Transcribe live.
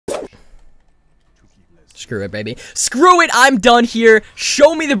Screw it, baby. Screw it, I'm done here.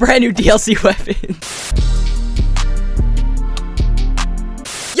 Show me the brand new DLC weapon.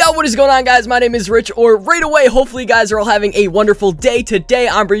 Yo, what is going on, guys? My name is Rich, or right away. Hopefully you guys are all having a wonderful day. Today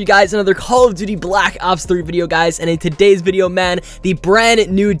I'm bringing you guys another Call of Duty Black Ops 3 video, guys, and in today's video, man, the brand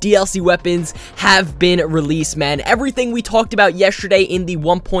new DLC weapons have been released, man. Everything we talked about yesterday in the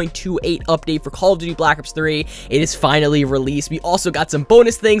 1.28 update for Call of Duty Black Ops 3, it is finally released. We also got some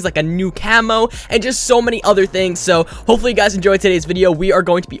bonus things like a new camo and just so many other things. So hopefully you guys enjoyed today's video. We are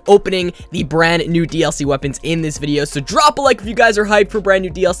going to be opening the brand new DLC weapons in this video, so drop a like if you guys are hyped for brand new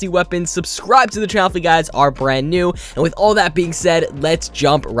DLC weapons. Subscribe to the channel if you guys are brand new, and with all that being said, let's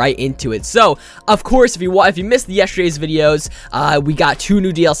jump right into it. So of course, if you missed yesterday's videos, we got two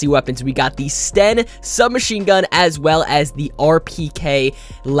new DLC weapons. We got the Sten submachine gun as well as the RPK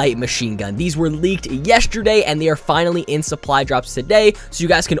light machine gun. These were leaked yesterday and they are finally in supply drops today, so you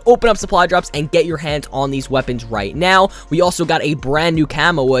guys can open up supply drops and get your hands on these weapons right now. We also got a brand new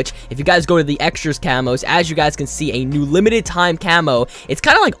camo, which if you guys go to the extras camos, as you guys can see, a new limited time camo. It's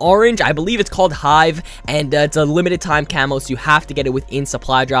kind of like orange. I believe it's called Hive, and it's a limited time camo, so you have to get it within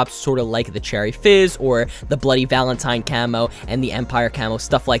supply drops, sort of like the Cherry Fizz or the Bloody Valentine camo and the Empire camo,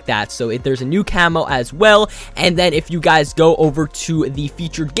 stuff like that. So there's a new camo as well. And then if you guys go over to the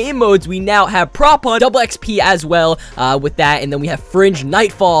featured game modes, we now have Prop Hunt, Double XP as well with that, and then we have Fringe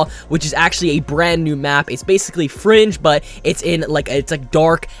Nightfall, which is actually a brand new map. It's basically Fringe, but it's like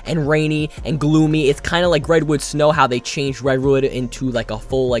dark and rainy and gloomy. It's kind of like Redwood Snow, how they changed Redwood into like a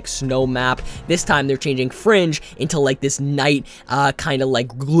full like snow map. This time they're changing Fringe into like this night kind of like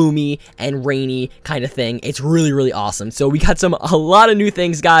gloomy and rainy kind of thing. It's really awesome. So we got a lot of new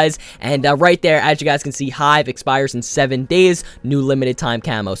things, guys, and right there, as you guys can see, Hive expires in 7 days, new limited time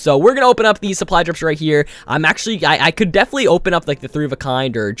camo. So we're gonna open up these supply drops right here. I could definitely open up like the 3 of a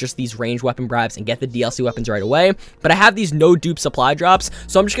kind or just these range weapon bribes and get the DLC weapons right away, but I have these no dupe supply drops,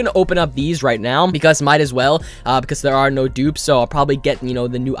 so I'm just gonna open up these right now because might as well, because there are no dupes. So I'll probably get, you know,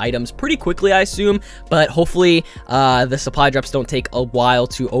 the new items pretty quickly, I assume, but hopefully the supply drops don't take a while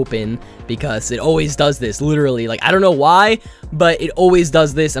to open, because it always does this, literally. Like, I don't know why, but it always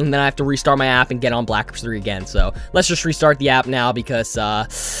does this, and then I have to restart my app and get on Black Ops 3 again. So let's just restart the app now, because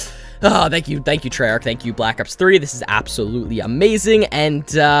oh, thank you, Treyarch. Thank you, Black Ops 3. This is absolutely amazing. And,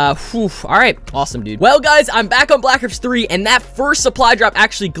 all right. Awesome, dude. Well, guys, I'm back on Black Ops 3, and that first supply drop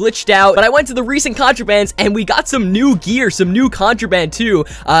actually glitched out, but I went to the recent contrabands, and we got some new gear, some new contraband, too.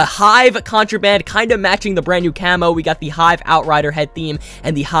 Hive contraband, kind of matching the brand new camo. We got the Hive Outrider head theme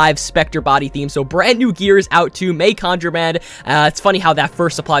and the Hive Spectre body theme, so brand new gear is out, too. May contraband. It's funny how that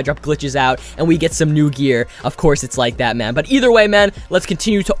first supply drop glitches out, and we get some new gear. Of course, it's like that, man. But either way, man, let's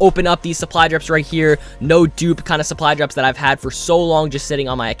continue to open up these supply drops right here. No dupe kind of supply drops that I've had for so long just sitting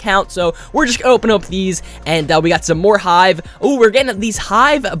on my account. So we're just gonna open up these, and we got some more Hive. Oh, we're getting these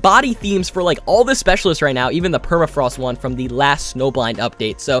Hive body themes for like all the specialists right now, even the permafrost one from the last Snowblind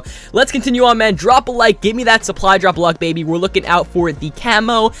update. So let's continue on, man. Drop a like, give me that supply drop luck, baby. We're looking out for the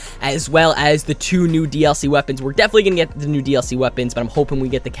camo as well as the 2 new DLC weapons. We're definitely gonna get the new DLC weapons, but I'm hoping we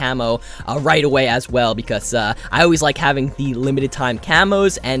get the camo right away as well, because I always like having the limited time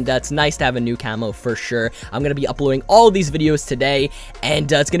camos, and it's nice to have a new camo for sure. I'm gonna be uploading all of these videos today,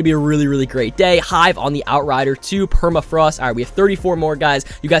 and it's gonna be a really great day. Hive on the Outrider 2, permafrost. All right, we have 34 more, guys.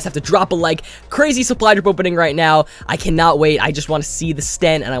 You guys have to drop a like. Crazy supply drop opening right now. I cannot wait. I just want to see the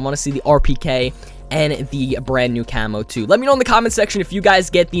Sten, and I want to see the RPK and the brand new camo too. Let me know in the comment section if you guys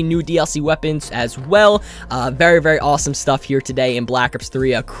get the new DLC weapons as well. Very awesome stuff here today in Black Ops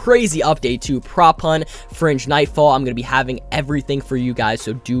 3. A crazy update to Prop Hunt, Fringe Nightfall. I'm gonna be having everything for you guys,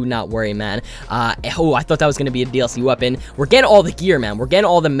 so do not worry, man. Oh, I thought that was gonna be a DLC weapon. We're getting all the gear, man. We're getting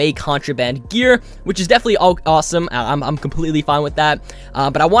all the May contraband gear, which is definitely awesome. I'm completely fine with that.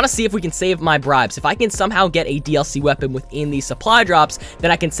 But I want to see if we can save my bribes. If I can somehow get a DLC weapon within these supply drops, then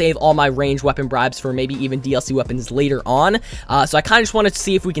I can save all my ranged weapon bribes for maybe even DLC weapons later on. So I kind of just wanted to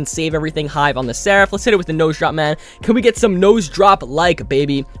see if we can save everything Hive on the Seraph. Let's hit it with the nose drop, man. Can we get some nose drop like,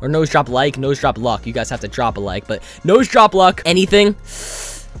 baby? Or nose drop like, nose drop luck. You guys have to drop a like, but nose drop luck, anything?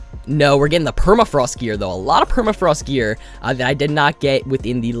 No, we're getting the permafrost gear, though. A lot of permafrost gear that I did not get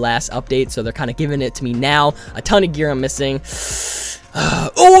within the last update, so they're kind of giving it to me now. A ton of gear I'm missing.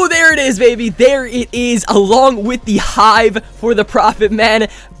 Oh, there it is, baby. There it is, along with the Hive for the Prophet, man.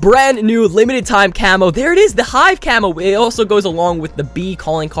 Brand new limited time camo. There it is, the Hive camo. It also goes along with the B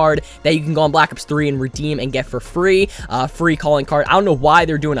calling card that you can go on Black Ops 3 and redeem and get for free. Free calling card. I don't know why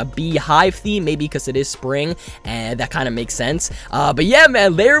they're doing a B Hive theme. Maybe because it is spring, and that kind of makes sense. But yeah,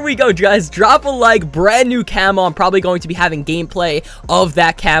 man, there we go, guys. Drop a like. Brand new camo. I'm probably going to be having gameplay of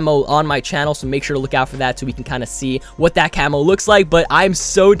that camo on my channel, so make sure to look out for that so we can kind of see what that camo looks like. But I'm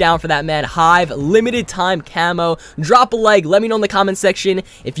so down for that, man. Hive limited time camo. Drop a like. Let me know in the comment section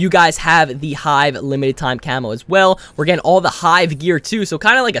if you guys have the Hive limited time camo as well. We're getting all the Hive gear too, so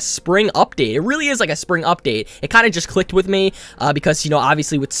kind of like a spring update. It really is like a spring update. It kind of just clicked with me because, you know,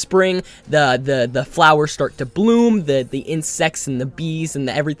 obviously with spring, the flowers start to bloom, the insects and the bees and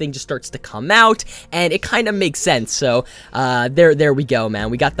everything just starts to come out, and it kind of makes sense. So there we go, man.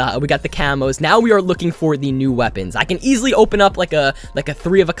 We got the camos. Now we are looking for the new weapons. I can easily open up like a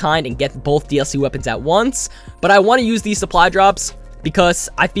 3 of a kind and get both DLC weapons at once, but I want to use these supply drops because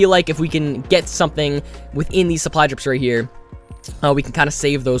I feel like if we can get something within these supply drops right here, we can kind of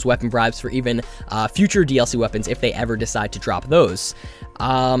save those weapon bribes for even future DLC weapons if they ever decide to drop those.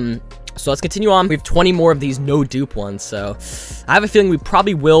 So let's continue on. We have 20 more of these no dupe ones, so I have a feeling we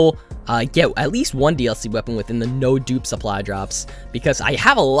probably will get at least one DLC weapon within the no dupe supply drops, because I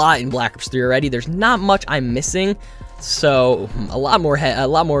have a lot in Black Ops 3 already. There's not much I'm missing, so a lot more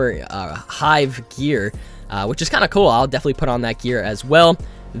Hive gear, which is kind of cool. I'll definitely put on that gear as well.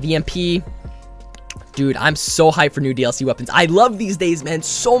 VMP. Dude, I'm so hyped for new DLC weapons. I love these days, man.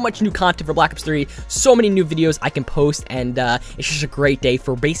 So much new content for Black Ops 3. So many new videos I can post, and it's just a great day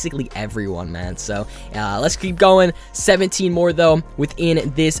for basically everyone, man. So let's keep going. 17 more, though,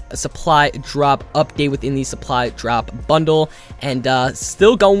 within this supply drop update, within the supply drop bundle. And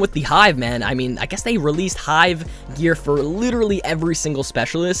still going with the Hive, man. I mean, I guess they released Hive gear for literally every single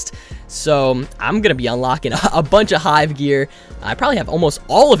specialist. So I'm going to be unlocking a bunch of Hive gear. I probably have almost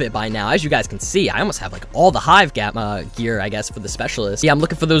all of it by now. As you guys can see, I almost have like all the Hive gear, I guess, for the specialist. Yeah, I'm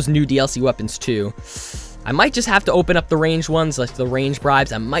looking for those new DLC weapons too. I might just have to open up the ranged ones, like the ranged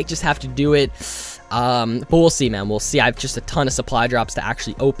bribes. I might just have to do it. But we'll see, man. We'll see. I have just a ton of supply drops to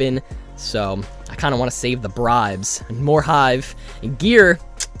actually open, so I kind of want to save the bribes. And more Hive and gear.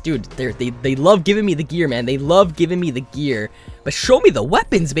 Dude, they love giving me the gear, man. They love giving me the gear. But show me the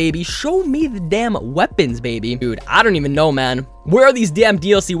weapons, baby. Show me the damn weapons, baby. Dude, I don't even know, man. Where are these damn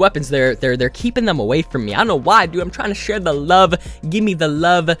DLC weapons? They're keeping them away from me. I don't know why, dude. I'm trying to share the love. Give me the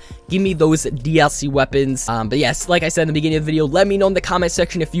love. Give me those DLC weapons. But yes, like I said in the beginning of the video, let me know in the comment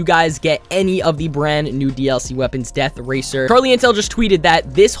section if you guys get any of the brand new DLC weapons. Death Racer. Charlie Intel just tweeted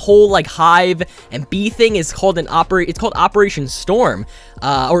that this whole like Hive and B thing is called it's called Operation Storm.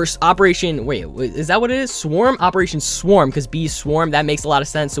 Or Operation, wait, is that what it is? Swarm? Operation Swarm, because B is Swarm. That makes a lot of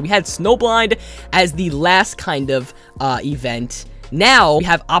sense. So we had Snowblind as the last kind of event. Now we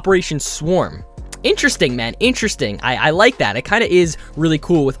have Operation Swarm. Interesting, man. Interesting. I like that. It kind of is really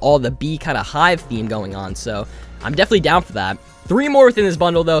cool with all the B kind of Hive theme going on. So I'm definitely down for that. 3 more within this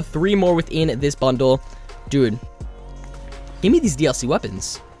bundle, though. 3 more within this bundle. Dude, give me these DLC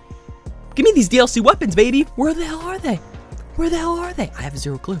weapons. Give me these DLC weapons, baby. Where the hell are they? Where the hell are they? I have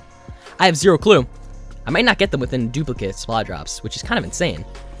zero clue. I have zero clue. I might not get them within duplicate supply drops, which is kind of insane.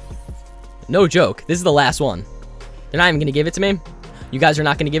 No joke. This is the last one. They're not even going to give it to me? You guys are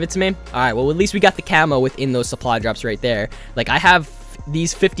not going to give it to me? Alright, well, at least we got the camo within those supply drops right there. Like, I have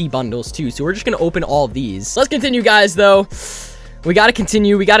these 50 bundles, too, so we're just going to open all of these. Let's continue, guys, though. We got to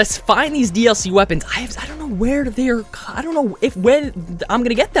continue. We got to find these DLC weapons. I don't know where they're... I don't know when I'm going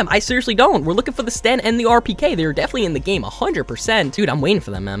to get them. I seriously don't. We're looking for the Sten and the RPK. They're definitely in the game, 100%. Dude, I'm waiting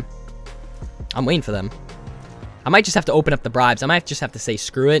for them, man. I'm waiting for them. I might just have to open up the bribes. I might just have to say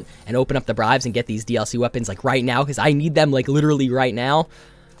screw it and open up the bribes and get these DLC weapons like right now, because I need them like literally right now.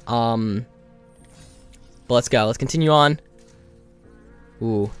 But let's go. Let's continue on.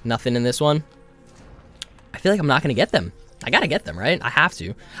 Ooh, nothing in this one. I feel like I'm not going to get them. I gotta get them, right? I have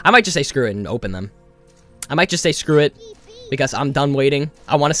to. I might just say screw it and open them. I might just say screw it because I'm done waiting.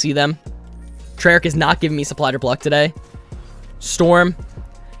 I want to see them. Treyarch is not giving me supply drop luck today. Storm.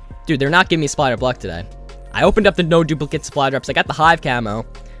 Dude, they're not giving me supply drop luck today. I opened up the no duplicate supply drops. I got the Hive camo.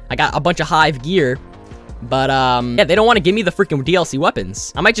 I got a bunch of Hive gear. But, yeah, they don't want to give me the freaking DLC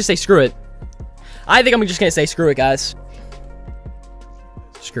weapons. I might just say screw it. I think I'm just gonna say screw it, guys.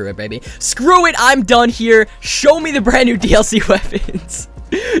 Screw it, baby. Screw it, I'm done here. Show me the brand new DLC weapons.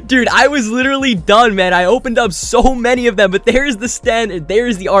 Dude, I was literally done, man. I opened up so many of them, but there's the Sten,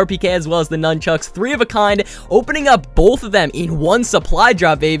 there's the RPK, as well as the Nunchucks. 3 of a kind, opening up both of them in one supply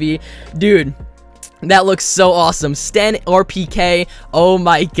drop, baby. Dude, That looks so awesome. Sten RPK. Oh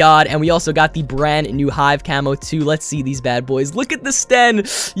my god. And we also got the brand new Hive camo too. Let's see these bad boys. Look at the Sten.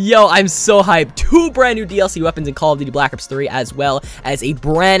 Yo, I'm so hyped. 2 brand new DLC weapons in Call of Duty Black Ops 3, as well as a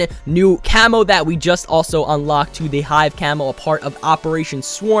brand new camo that we just also unlocked to the Hive camo, a part of Operation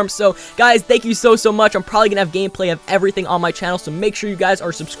Swarm. So guys, thank you so much. I'm probably gonna have gameplay of everything on my channel, so make sure you guys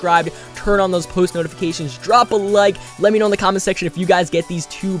are subscribed, turn on those post notifications, drop a like, let me know in the comment section if you guys get these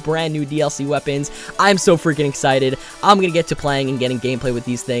 2 brand new DLC weapons. I'm so freaking excited. I'm gonna get to playing and getting gameplay with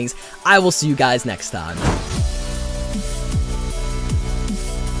these things. I will see you guys next time.